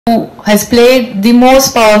who has played the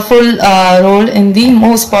most powerful role in the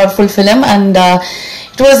most powerful film, and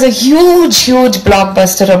it was a huge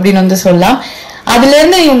blockbuster அப்படின்னு வந்து சொல்லலாம். அதுல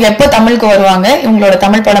இருந்து இவங்க எப்ப தமிழுக்கு வருவாங்க, இவங்களோட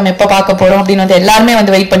தமிழ் படம் எப்ப பார்க்க போறோம் அப்படின்னு வந்து எல்லாருமே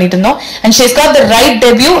வந்து வெயிட் பண்ணிட்டு இருந்தோம். and she's got the right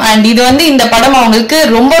debut, and இது வந்து இந்த படம் அவங்களுக்கு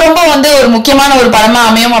ரொம்ப வந்து ஒரு முக்கியமான ஒரு படமா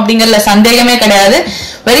அமையும் அப்படிங்கறதுல சந்தேகமே கிடையாது.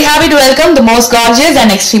 Very happy to welcome the most gorgeous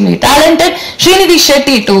and extremely talented Srinidhi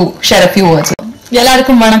Shetty to share a few words.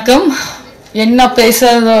 எல்லாருக்கும் வணக்கம். என்ன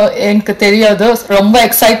பேசுறதோ எனக்கு தெரியாது. ரொம்ப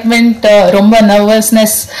எக்ஸைட்மெண்ட், ரொம்ப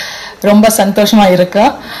நர்வஸ்னஸ், ரொம்ப சந்தோஷமா இருக்கு.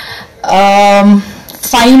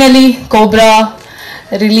 Finally Cobra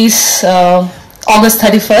release August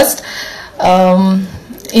 31st.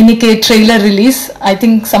 இன்னைக்கு trailer release. I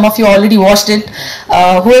think some of you already watched it.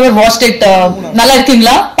 Whoever watched it, நல்லா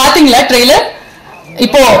இருக்கீங்களா? பாத்தீங்களா ட்ரெய்லர்?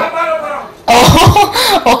 இப்போ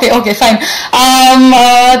okay, fine.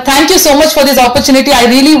 Thank you so much for this opportunity. I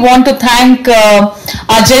really want to thank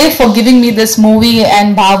Ajay for giving me this movie, and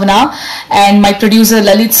Bhavna and my producer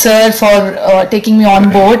Lalit sir for taking me on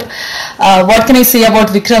board. What can I say about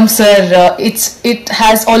Vikram sir? It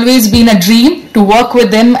has always been a dream to work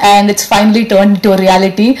with him, and it's finally turned into a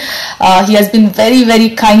reality. He has been very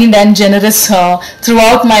kind and generous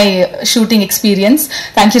throughout my shooting experience.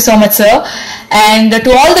 Thank you so much, sir. And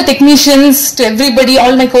to all the technicians, to everybody,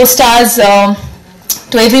 all my co-stars,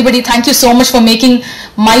 to everybody, thank you so much for making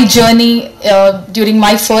my journey during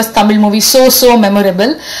my first Tamil movie so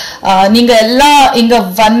memorable. நீங்க எல்லாம் இங்க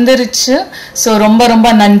வந்திருச்சு, so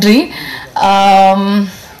ரொம்ப நன்றி.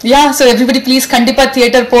 Yeah, so everybody please கண்டிப்பா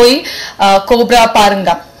theatre போய் cobra பாருங்க.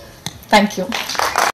 Thank you.